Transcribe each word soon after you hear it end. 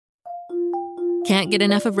Can't get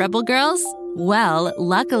enough of Rebel Girls? Well,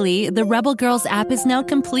 luckily, the Rebel Girls app is now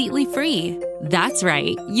completely free. That's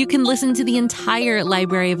right, you can listen to the entire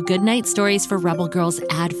library of goodnight stories for Rebel Girls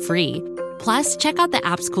ad-free. Plus, check out the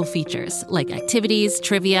app's cool features like activities,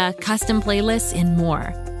 trivia, custom playlists, and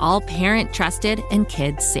more. All parent-trusted and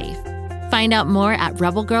kids-safe. Find out more at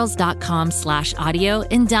rebelgirls.com/audio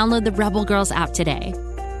and download the Rebel Girls app today.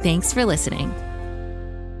 Thanks for listening.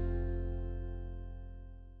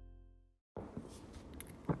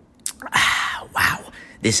 Wow,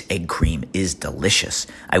 this egg cream is delicious.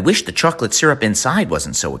 I wish the chocolate syrup inside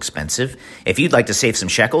wasn't so expensive. If you'd like to save some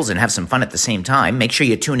shekels and have some fun at the same time, make sure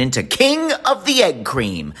you tune into King of the Egg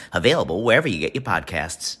Cream, available wherever you get your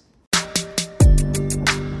podcasts.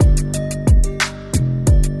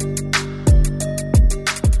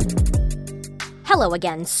 Hello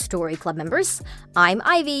again, Story Club members. I'm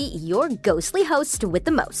Ivy, your ghostly host with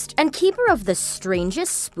the most, and keeper of the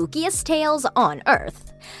strangest, spookiest tales on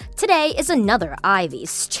Earth. Today is another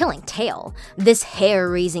Ivy's chilling tale. This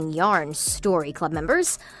hair-raising yarn, Story Club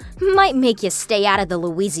members, might make you stay out of the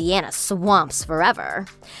Louisiana swamps forever.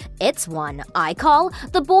 It's one I call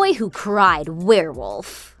The Boy Who Cried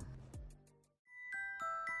Werewolf.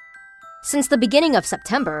 Since the beginning of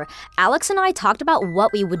September, Alex and I talked about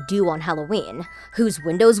what we would do on Halloween, whose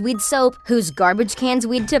windows we'd soap, whose garbage cans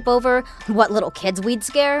we'd tip over, what little kids we'd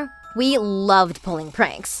scare. We loved pulling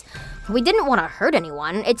pranks. We didn't want to hurt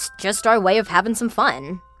anyone, it's just our way of having some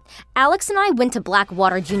fun. Alex and I went to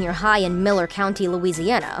Blackwater Junior High in Miller County,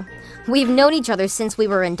 Louisiana. We've known each other since we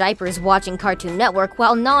were in diapers watching Cartoon Network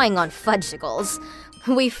while gnawing on fudgesicles.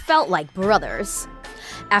 We felt like brothers.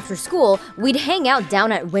 After school, we'd hang out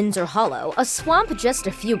down at Windsor Hollow, a swamp just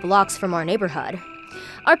a few blocks from our neighborhood.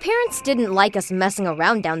 Our parents didn't like us messing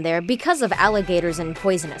around down there because of alligators and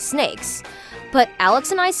poisonous snakes. But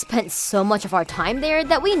Alex and I spent so much of our time there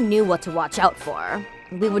that we knew what to watch out for.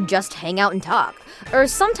 We would just hang out and talk, or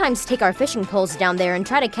sometimes take our fishing poles down there and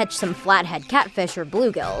try to catch some flathead catfish or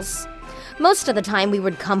bluegills. Most of the time we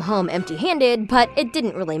would come home empty-handed, but it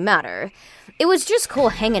didn't really matter. It was just cool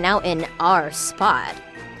hanging out in our spot.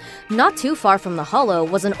 Not too far from the hollow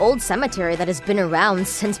was an old cemetery that has been around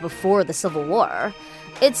since before the Civil War.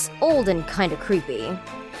 It's old and kinda creepy.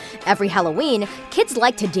 Every Halloween, kids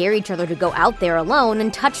like to dare each other to go out there alone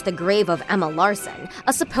and touch the grave of Emma Larson,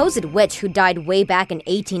 a supposed witch who died way back in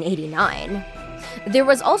 1889. There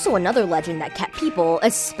was also another legend that kept people,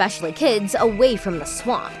 especially kids, away from the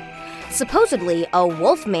swamp. Supposedly, a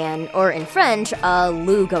wolfman, or in French, a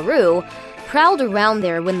loup-garou, prowled around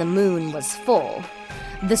there when the moon was full.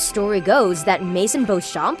 The story goes that Mason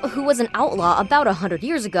Beauchamp, who was an outlaw about 100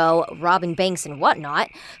 years ago, robbing banks and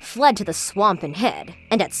whatnot, fled to the swamp and hid.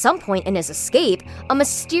 And at some point in his escape, a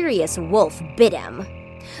mysterious wolf bit him.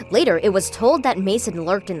 Later, it was told that Mason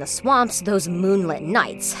lurked in the swamps those moonlit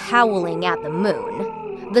nights, howling at the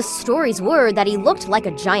moon. The stories were that he looked like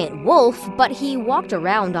a giant wolf, but he walked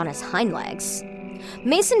around on his hind legs.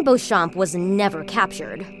 Mason Beauchamp was never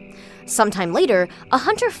captured. Sometime later, a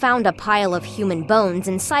hunter found a pile of human bones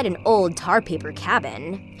inside an old tar paper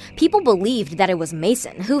cabin. People believed that it was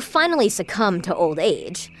Mason, who finally succumbed to old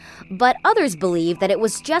age. But others believed that it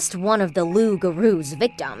was just one of the loup-garou's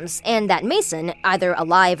victims, and that Mason, either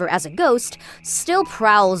alive or as a ghost, still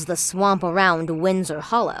prowls the swamp around Windsor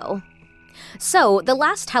Hollow. So, the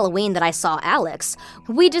last Halloween that I saw Alex,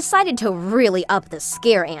 we decided to really up the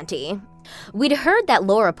scare ante. We'd heard that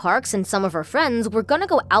Laura Parks and some of her friends were gonna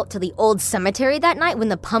go out to the old cemetery that night when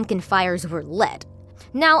the pumpkin fires were lit.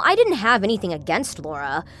 Now, I didn't have anything against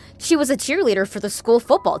Laura. She was a cheerleader for the school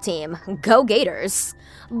football team. Go Gators!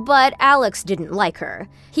 But Alex didn't like her.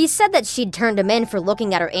 He said that she'd turned him in for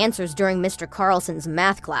looking at her answers during Mr. Carlson's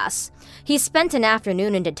math class. He spent an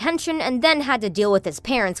afternoon in detention and then had to deal with his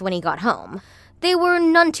parents when he got home. They were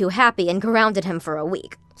none too happy and grounded him for a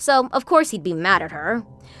week. So, of course he'd be mad at her.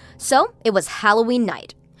 So, it was Halloween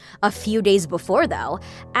night. A few days before, though,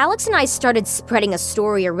 Alex and I started spreading a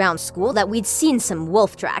story around school that we'd seen some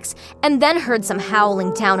wolf tracks, and then heard some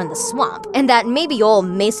howling down in the swamp, and that maybe old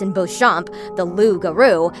Mason Beauchamp, the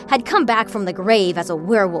loup-garou, had come back from the grave as a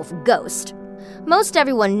werewolf ghost. Most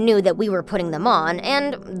everyone knew that we were putting them on,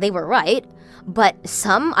 and they were right. But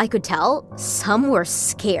some, I could tell, some were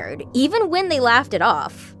scared, even when they laughed it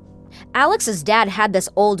off. Alex's dad had this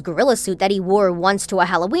old gorilla suit that he wore once to a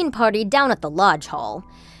Halloween party down at the lodge hall.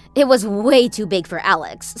 It was way too big for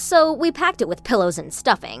Alex, so we packed it with pillows and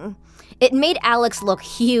stuffing. It made Alex look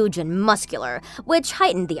huge and muscular, which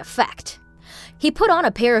heightened the effect. He put on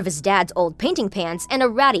a pair of his dad's old painting pants and a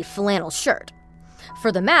ratty flannel shirt.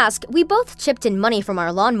 For the mask, we both chipped in money from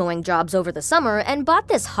our lawn mowing jobs over the summer and bought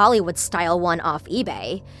this Hollywood-style one off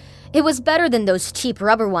eBay. It was better than those cheap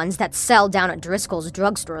rubber ones that sell down at Driscoll's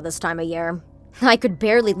drugstore this time of year. I could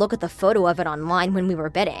barely look at the photo of it online when we were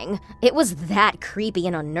bidding. It was that creepy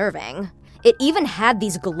and unnerving. It even had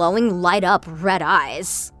these glowing, light-up red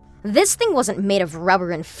eyes. This thing wasn't made of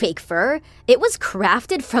rubber and fake fur. It was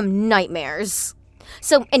crafted from nightmares.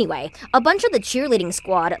 So anyway, a bunch of the cheerleading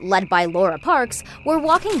squad, led by Laura Parks, were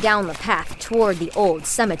walking down the path toward the old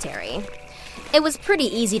cemetery. It was pretty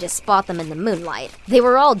easy to spot them in the moonlight. They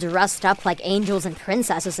were all dressed up like angels and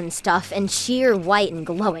princesses and stuff in sheer white and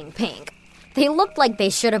glowing pink. They looked like they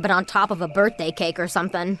should have been on top of a birthday cake or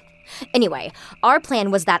something. Anyway, our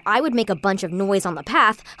plan was that I would make a bunch of noise on the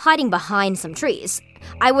path, hiding behind some trees.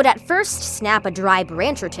 I would at first snap a dry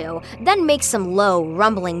branch or two, then make some low,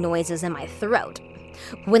 rumbling noises in my throat.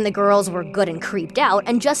 When the girls were good and creeped out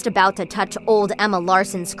and just about to touch old Emma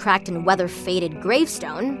Larson's cracked and weather-faded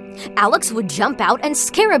gravestone, Alex would jump out and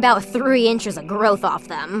scare about 3 inches of growth off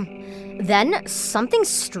them. Then, something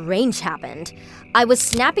strange happened. I was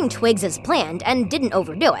snapping twigs as planned and didn't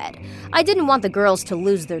overdo it. I didn't want the girls to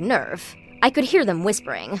lose their nerve. I could hear them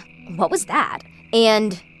whispering, "What was that?"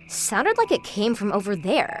 And sounded like it came from over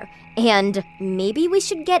there. And maybe we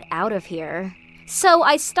should get out of here. So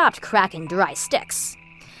I stopped cracking dry sticks.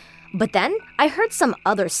 But then I heard some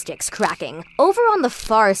other sticks cracking over on the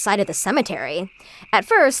far side of the cemetery. At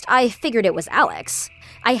first, I figured it was Alex.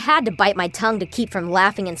 I had to bite my tongue to keep from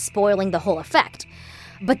laughing and spoiling the whole effect.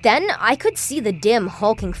 But then I could see the dim,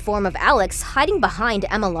 hulking form of Alex hiding behind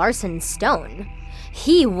Emma Larson's stone.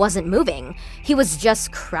 He wasn't moving. He was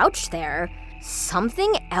just crouched there.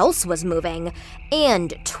 Something else was moving,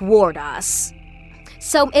 and toward us.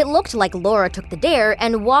 So it looked like Laura took the dare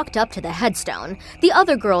and walked up to the headstone, the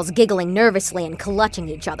other girls giggling nervously and clutching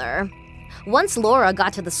each other. Once Laura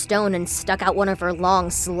got to the stone and stuck out one of her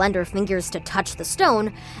long, slender fingers to touch the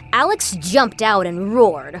stone, Alex jumped out and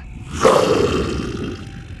roared.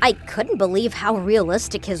 I couldn't believe how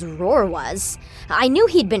realistic his roar was. I knew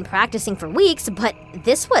he'd been practicing for weeks, but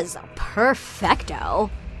this was perfecto.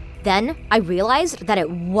 Then I realized that it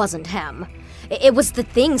wasn't him. It was the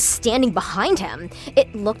thing standing behind him.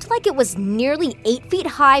 It looked like it was nearly 8 feet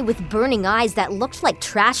high with burning eyes that looked like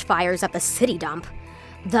trash fires at the city dump.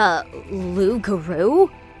 The Loup-garou?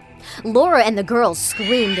 Laura and the girls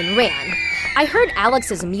screamed and ran. I heard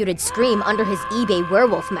Alex's muted scream under his eBay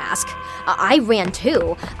werewolf mask. I ran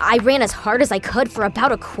too. I ran as hard as I could for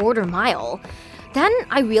about a quarter mile. Then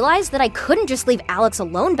I realized that I couldn't just leave Alex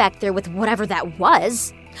alone back there with whatever that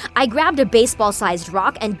was. I grabbed a baseball-sized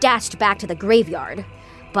rock and dashed back to the graveyard.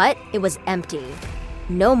 But it was empty.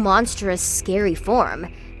 No monstrous, scary form.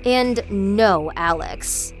 And no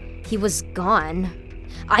Alex. He was gone.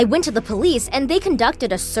 I went to the police and they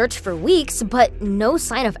conducted a search for weeks, but no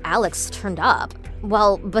sign of Alex turned up.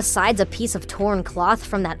 Well, besides a piece of torn cloth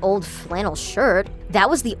from that old flannel shirt, that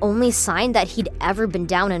was the only sign that he'd ever been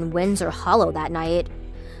down in Windsor Hollow that night.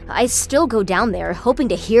 I still go down there, hoping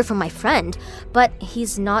to hear from my friend, but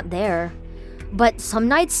he's not there. But some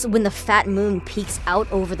nights, when the fat moon peeks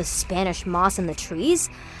out over the Spanish moss in the trees,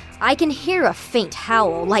 I can hear a faint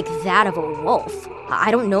howl like that of a wolf.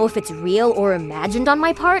 I don't know if it's real or imagined on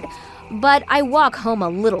my part, but I walk home a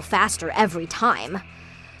little faster every time.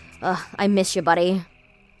 I miss you, buddy.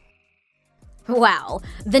 Wow,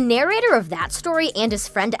 the narrator of that story and his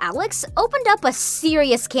friend Alex opened up a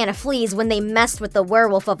serious can of fleas when they messed with the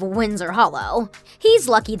werewolf of Windsor Hollow. He's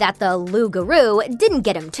lucky that the Loup-garou didn't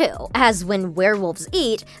get him too, as when werewolves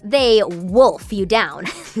eat, they wolf you down.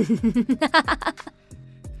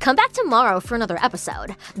 Come back tomorrow for another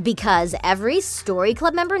episode, because every Story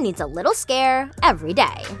Club member needs a little scare every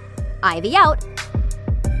day. Ivy out.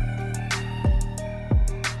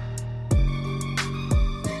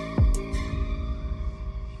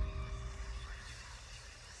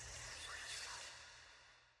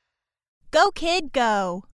 Go, kid,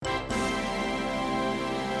 go.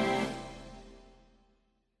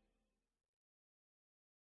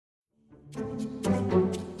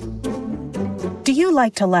 Do you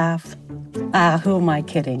like to laugh? Who am I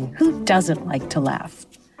kidding? Who doesn't like to laugh?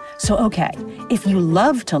 So, okay, if you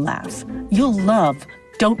love to laugh, you'll love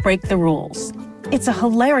Don't Break the Rules. It's a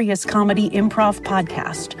hilarious comedy improv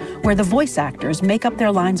podcast where the voice actors make up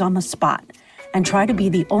their lines on the spot and try to be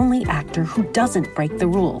the only actor who doesn't break the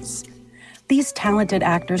rules. These talented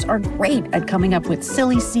actors are great at coming up with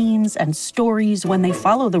silly scenes and stories when they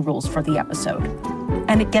follow the rules for the episode.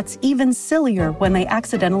 And it gets even sillier when they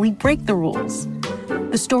accidentally break the rules.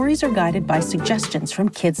 The stories are guided by suggestions from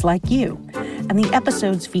kids like you, and the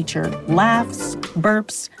episodes feature laughs,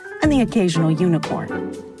 burps, and the occasional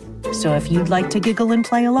unicorn. So if you'd like to giggle and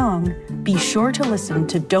play along, be sure to listen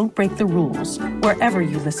to Don't Break the Rules wherever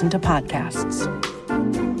you listen to podcasts.